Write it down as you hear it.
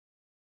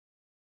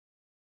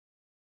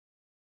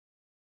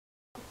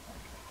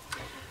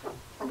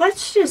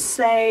let's just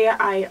say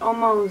I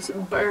almost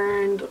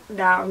burned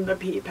down the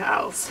peep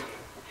house.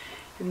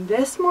 And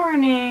this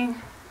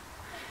morning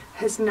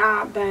has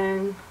not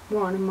been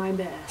one of my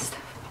best.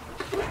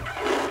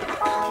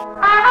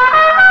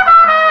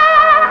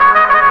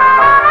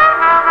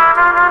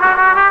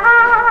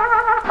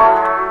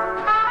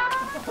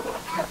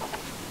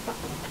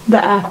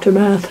 The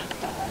aftermath.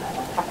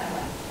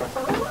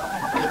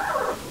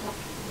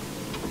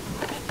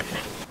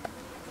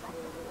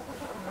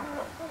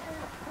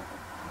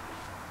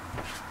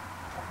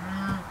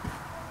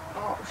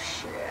 Oh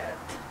shit.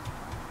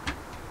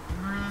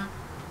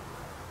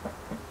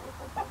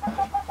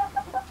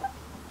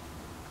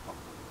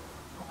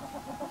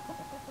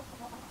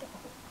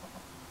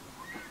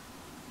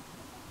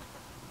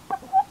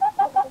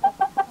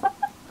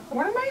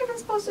 What am I even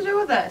supposed to do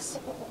with this?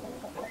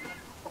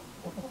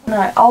 And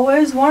I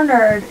always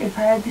wondered if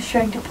I had the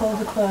strength to pull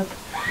the clip.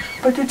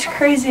 But it's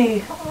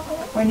crazy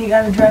when you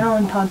got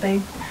adrenaline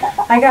pumping.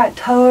 I got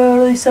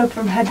totally soaked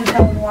from head to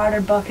toe in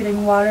water,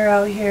 bucketing water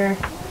out here.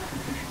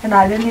 And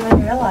I didn't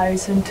even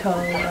realize until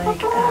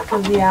like after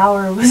the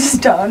hour was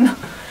done.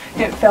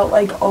 It felt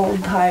like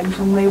old times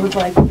when they would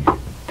like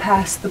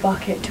pass the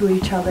bucket to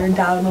each other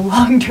down a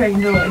long drain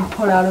to like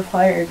put out a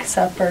fire,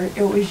 except for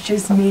it was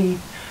just me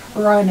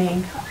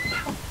running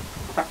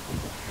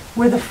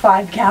with a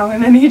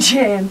 5-gallon in each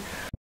hand.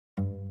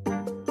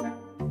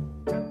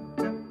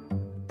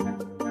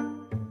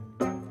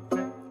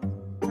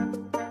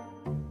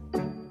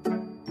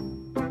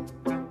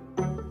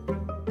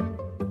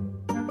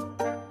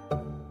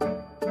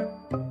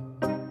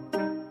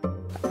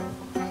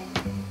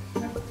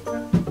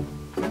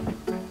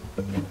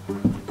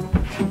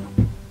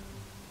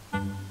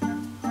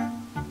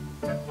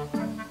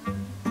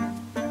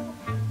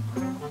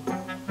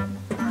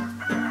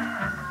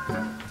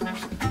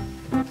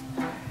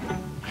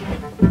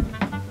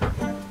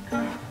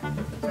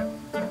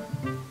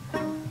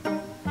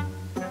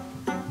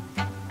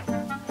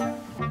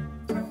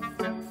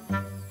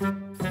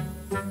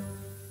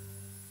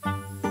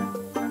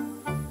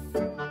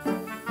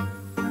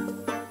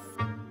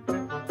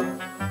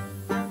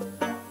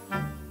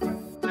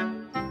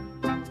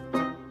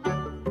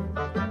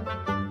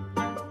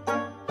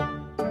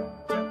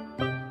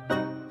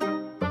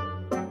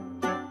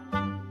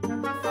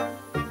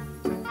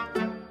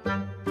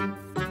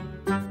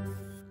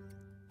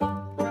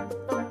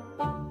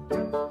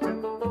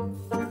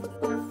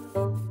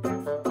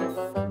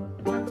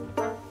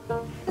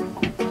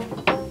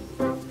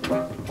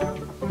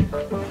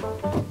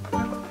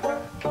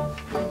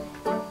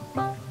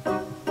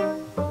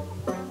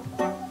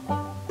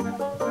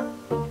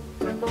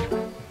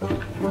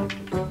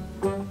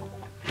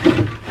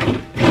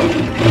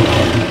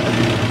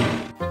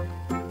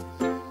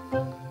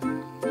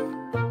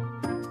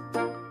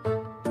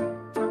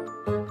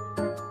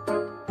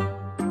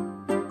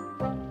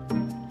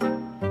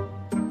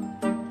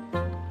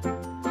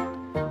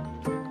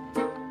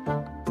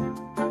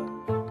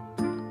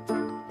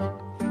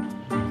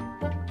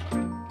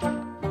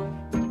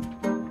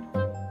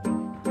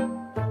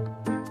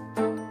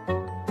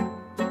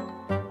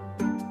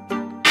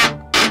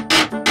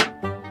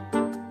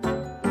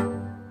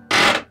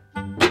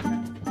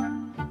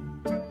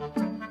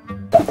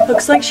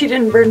 Looks like she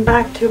didn't burn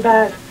back too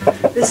bad.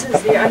 This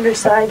is the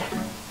underside.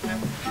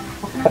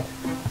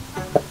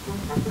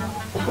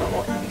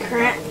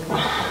 Current.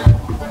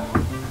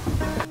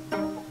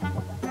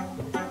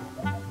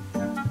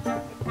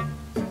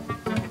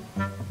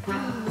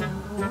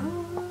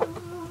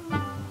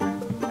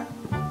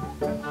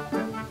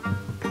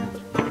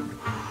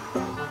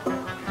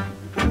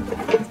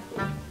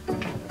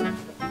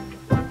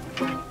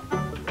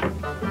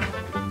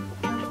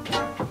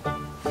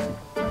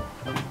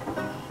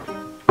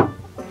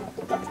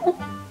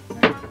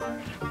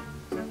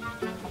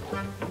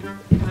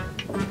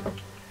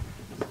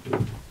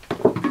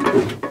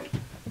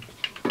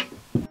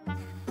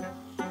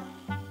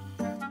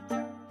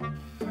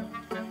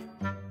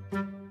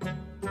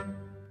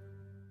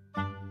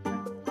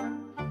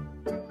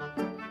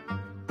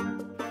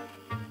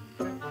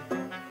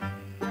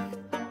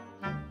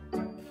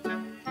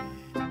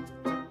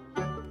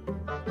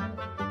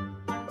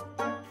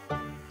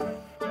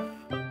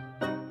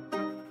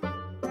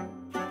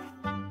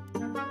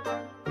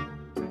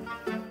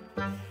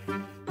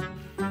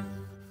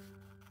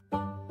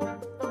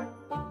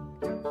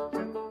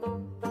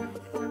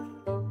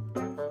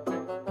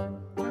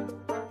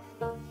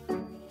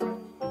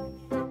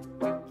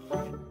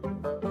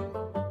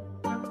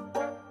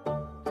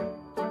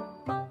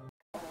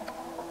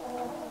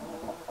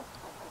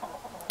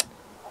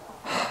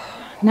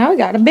 Now we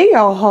got a big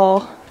old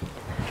hole.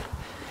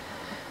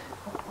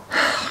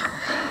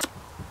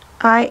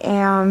 I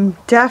am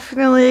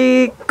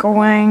definitely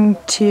going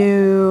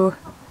to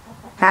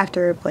have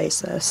to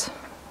replace this.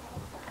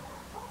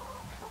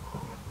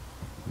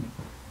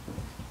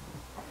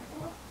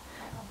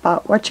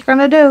 But what you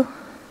gonna do?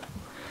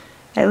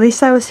 At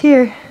least I was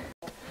here.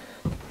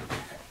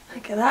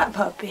 Look at that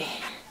puppy.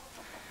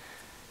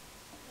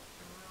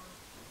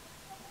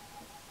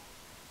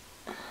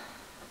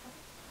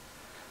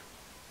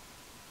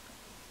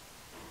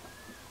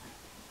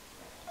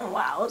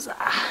 Wowza.